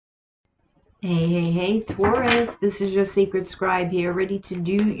Hey, hey, hey, Taurus, this is your sacred scribe here, ready to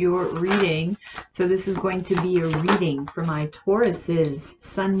do your reading. So this is going to be a reading for my Tauruses,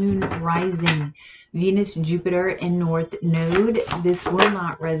 Sun, Moon, Rising, Venus, Jupiter, and North Node. This will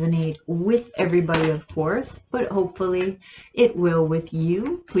not resonate with everybody, of course, but hopefully it will with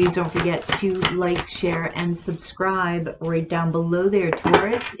you. Please don't forget to like, share, and subscribe right down below there,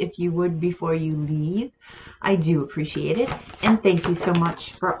 Taurus, if you would before you leave. I do appreciate it, and thank you so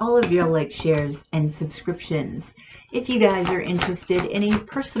much for all of your likes, shares, and subscriptions. If you guys are interested in a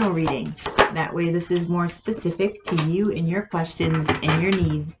personal reading, that way this is more specific to you and your questions and your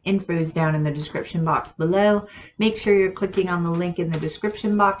needs, info's down in the description box below. Make sure you're clicking on the link in the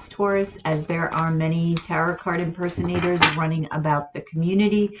description box, Taurus, as there are many tarot card impersonators running about the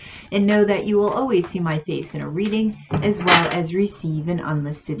community, and know that you will always see my face in a reading, as well as receive an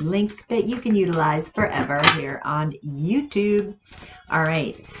unlisted link that you can utilize forever here on YouTube. All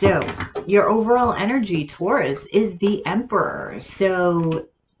right, so your overall energy, Taurus, is the Emperor. So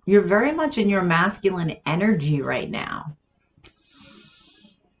you're very much in your masculine energy right now.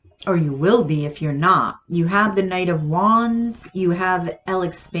 Or you will be if you're not. You have the Knight of Wands. You have El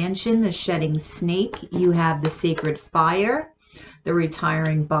Expansion, the Shedding Snake. You have the Sacred Fire, the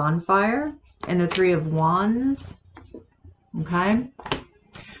Retiring Bonfire, and the Three of Wands. Okay?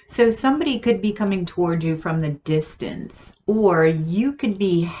 So somebody could be coming toward you from the distance, or you could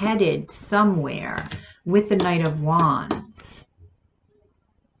be headed somewhere with the Knight of Wands.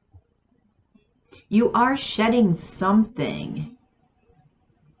 You are shedding something.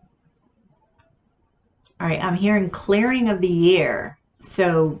 All right, I'm hearing clearing of the air.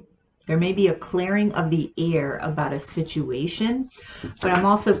 So there may be a clearing of the air about a situation, but I'm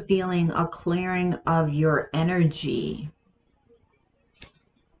also feeling a clearing of your energy.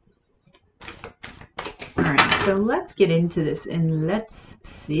 All right, so let's get into this and let's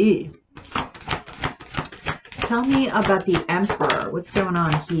see. Tell me about the Emperor. What's going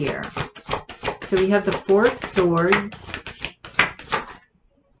on here? So we have the Four of Swords.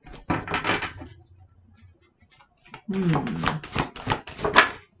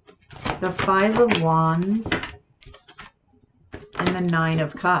 The Five of Wands. And the Nine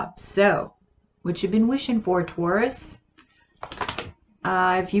of Cups. So, what you've been wishing for, Taurus?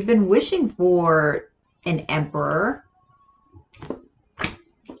 If you've been wishing for an Emperor,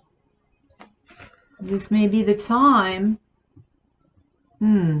 this may be the time.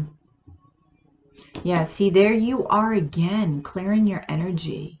 Yeah, see, there you are again, clearing your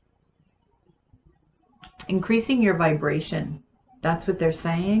energy. Increasing your vibration. That's what they're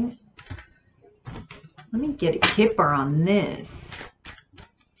saying. Let me get a kipper on this.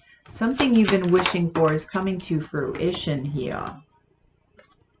 Something you've been wishing for is coming to fruition here.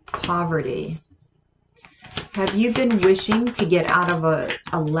 Poverty. Have you been wishing to get out of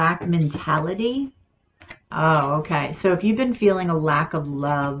a lack mentality? Oh, okay. So if you've been feeling a lack of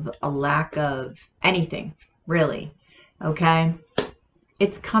love, a lack of anything, really, okay,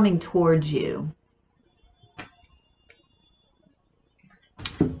 it's coming towards you.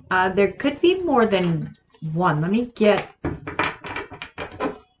 There could be more than one. Let me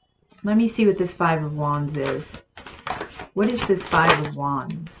see what this Five of Wands is. What is this Five of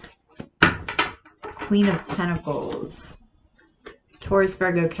Wands? Queen of Pentacles. Taurus,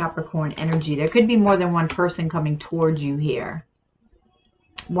 Virgo, Capricorn energy. There could be more than one person coming towards you here,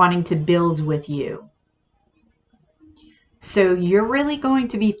 wanting to build with you. So you're really going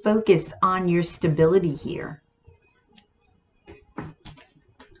to be focused on your stability here.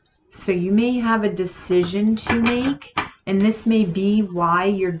 So you may have a decision to make, and this may be why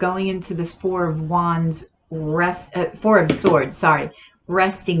you're going into this Four of Wands Four of Swords, sorry,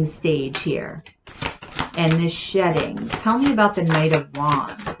 resting stage here. And this shedding. Tell me about the Knight of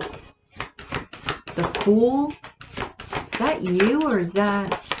Wands. The Fool. Is that you or is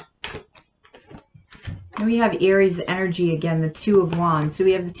that... And we have Aries energy again, the Two of Wands. So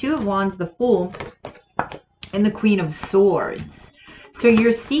we have the Two of Wands, the Fool, and the Queen of Swords. So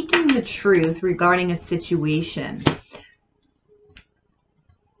you're seeking the truth regarding a situation.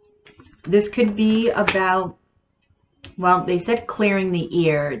 This could be about, well, they said clearing the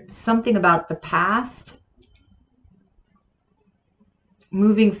air. Something about the past.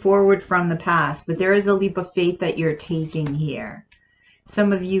 Moving forward from the past. But there is a leap of faith that you're taking here.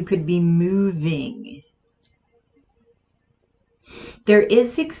 Some of you could be moving. There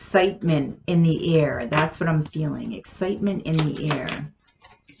is excitement in the air. That's what I'm feeling. Excitement in the air.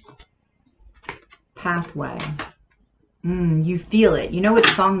 Pathway. You feel it. You know what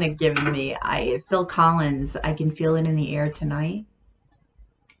song they're giving me? Phil Collins, I Can Feel It in the Air Tonight.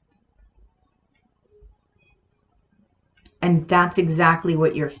 And that's exactly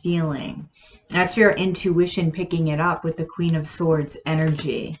what you're feeling. That's your intuition picking it up with the Queen of Swords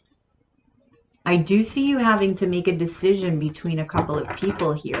energy. I do see you having to make a decision between a couple of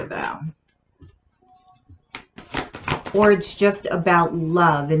people here, though. Or it's just about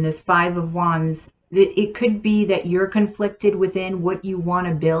love. In this Five of Wands, it could be that you're conflicted within what you want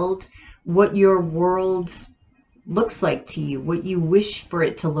to build, what your world looks like to you, what you wish for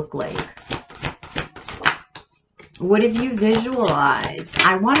it to look like. What have you visualized?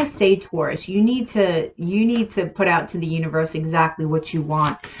 I want to say, Taurus, you need to put out to the universe exactly what you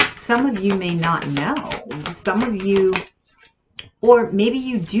want. Some of you may not know. Some of you, or maybe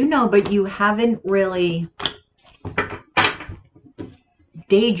you do know, but you haven't really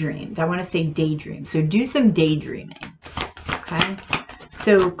daydreamed. I want to say daydream. So do some daydreaming. Okay.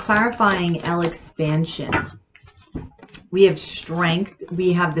 So clarifying L expansion. We have strength.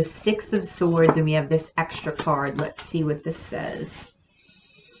 We have the Six of Swords, and we have this extra card. Let's see what this says.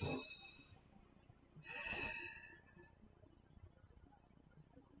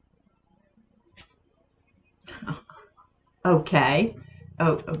 Okay.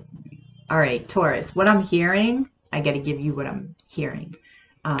 Oh, all right, Taurus. What I'm hearing, I got to give you what I'm hearing.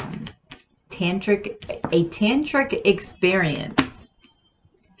 A tantric experience.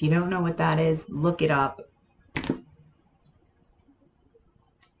 If you don't know what that is, look it up.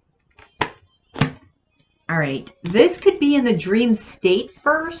 All right, this could be in the dream state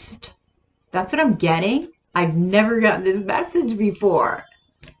first. That's what I'm getting. I've never gotten this message before.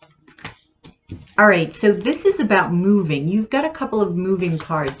 All right, so this is about moving. You've got a couple of moving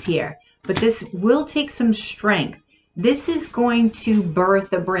cards here, but this will take some strength. This is going to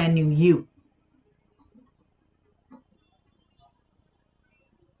birth a brand new you.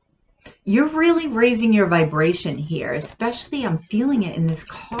 You're really raising your vibration here, especially I'm feeling it in this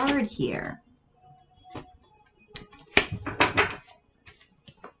card here.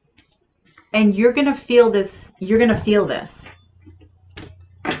 And you're going to feel this. You're going to feel this.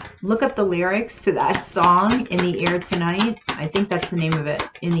 Look up the lyrics to that song, In the Air Tonight. I think that's the name of it,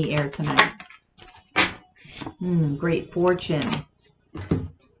 In the Air Tonight. Great fortune.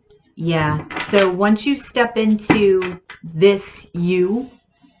 Yeah. So once you step into this you,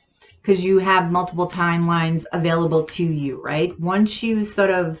 because you have multiple timelines available to you, right? Once you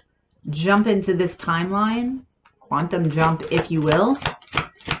sort of jump into this timeline, quantum jump, if you will,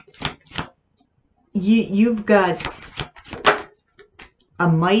 you've got a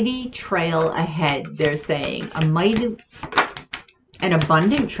mighty trail ahead, they're saying. An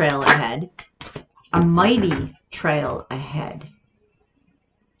abundant trail ahead. A mighty trail ahead.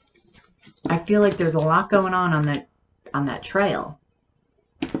 I feel like there's a lot going on that trail.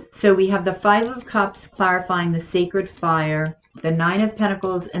 So we have the Five of Cups clarifying the sacred fire, the Nine of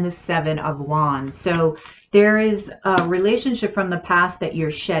Pentacles, and the Seven of Wands. So there is a relationship from the past that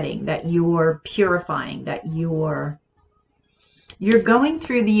you're shedding, that you're purifying, that you're going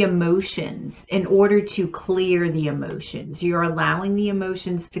through the emotions in order to clear the emotions. You're allowing the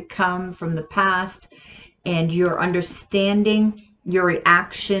emotions to come from the past, and you're understanding your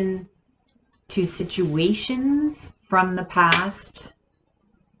reaction to situations from the past.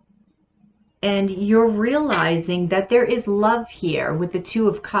 And you're realizing that there is love here with the Two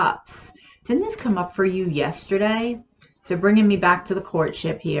of Cups. Didn't this come up for you yesterday? So bringing me back to the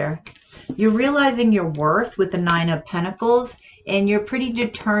courtship here. You're realizing your worth with the Nine of Pentacles, and you're pretty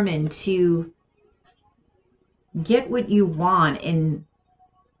determined to get what you want. And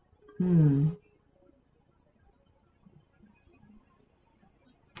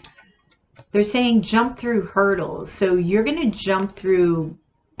they're saying jump through hurdles. So you're going to jump through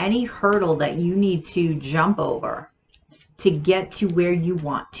any hurdle that you need to jump over to get to where you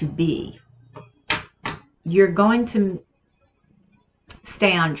want to be. You're going to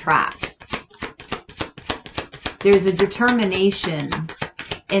stay on track. There's a determination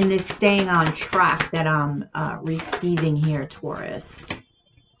in this staying on track that I'm receiving here, Taurus.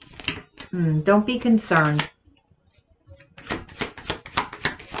 Don't be concerned.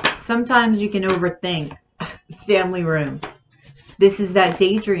 Sometimes you can overthink. Family room. This is that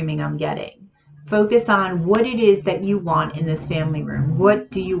daydreaming I'm getting. Focus on what it is that you want in this family room. What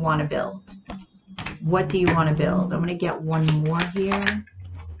do you want to build? What do you want to build? I'm going to get one more here.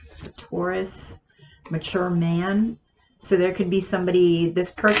 Taurus, mature man. So there could be somebody, this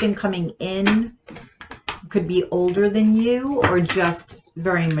person coming in could be older than you or just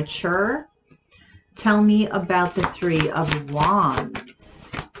very mature. Tell me about the Three of Wands.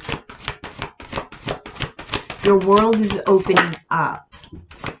 Your world is opening up.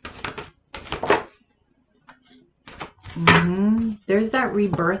 Okay, there's that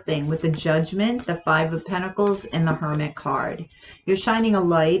rebirthing with the Judgment, the Five of Pentacles, and the Hermit card. You're shining a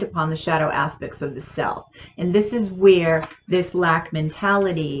light upon the shadow aspects of the self. And this is where this lack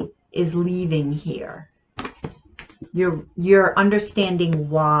mentality is leaving here. You're understanding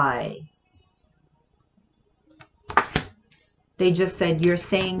why. They just said, you're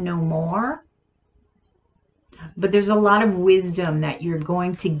saying no more. But there's a lot of wisdom that you're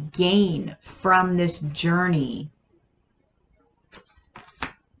going to gain from this journey.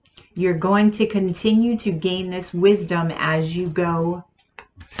 You're going to continue to gain this wisdom as you go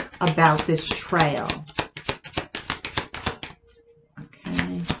about this trail.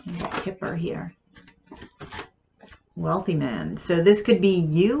 Okay, Kipper here. Wealthy man. So this could be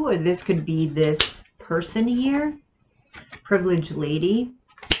you, or this could be this person here. Privileged lady.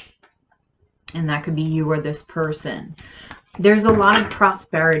 And that could be you or this person. There's a lot of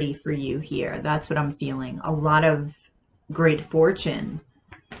prosperity for you here. That's what I'm feeling. A lot of great fortune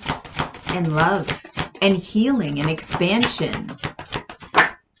and love and healing and expansion.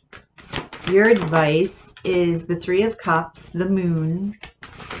 Your advice is the Three of Cups, the Moon.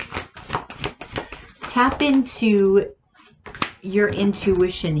 Tap into your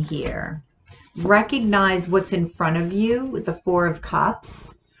intuition here. Recognize what's in front of you with the Four of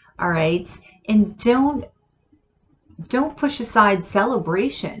Cups. All right. And don't push aside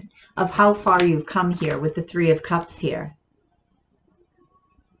celebration of how far you've come here with the Three of Cups here.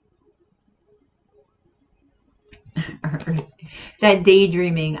 That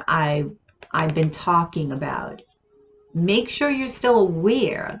daydreaming I've been talking about. Make sure you're still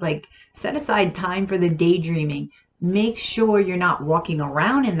aware. Like, set aside time for the daydreaming. Make sure you're not walking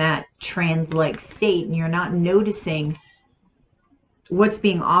around in that trance-like state and you're not noticing what's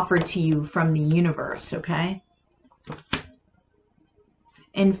being offered to you from the universe, okay?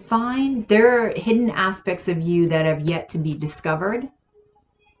 And find there are hidden aspects of you that have yet to be discovered.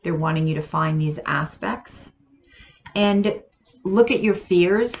 They're wanting you to find these aspects. And look at your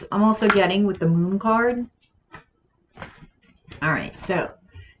fears. I'm also getting with the Moon card. All right, so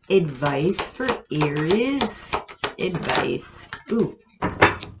advice for Aries. Advice. Ooh,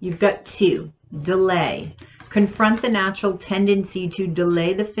 you've got two. Delay. Confront the natural tendency to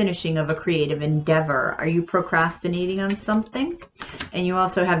delay the finishing of a creative endeavor. Are you procrastinating on something? And you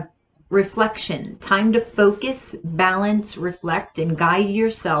also have reflection. Time to focus, balance, reflect, and guide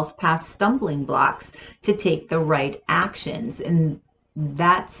yourself past stumbling blocks to take the right actions. And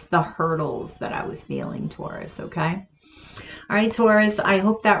that's the hurdles that I was feeling, Taurus, okay? All right, Taurus, I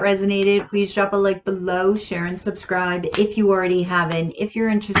hope that resonated. Please drop a like below, share and subscribe if you already haven't, if you're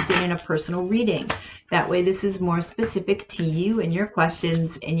interested in a personal reading. That way, this is more specific to you and your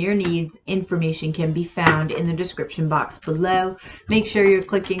questions and your needs. Information can be found in the description box below. Make sure you're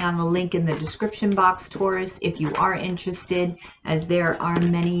clicking on the link in the description box, Taurus, if you are interested, as there are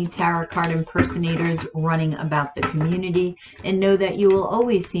many tarot card impersonators running about the community. And know that you will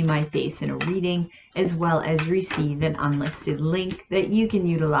always see my face in a reading, as well as receive an unlisted link that you can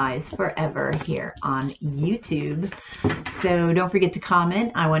utilize forever here on YouTube. So don't forget to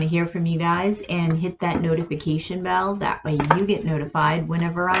comment. I want to hear from you guys, and hit that notification bell. That way you get notified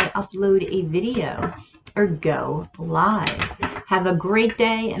whenever I upload a video or go live. Have a great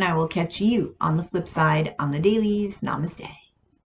day, and I will catch you on the flip side on the dailies. Namaste.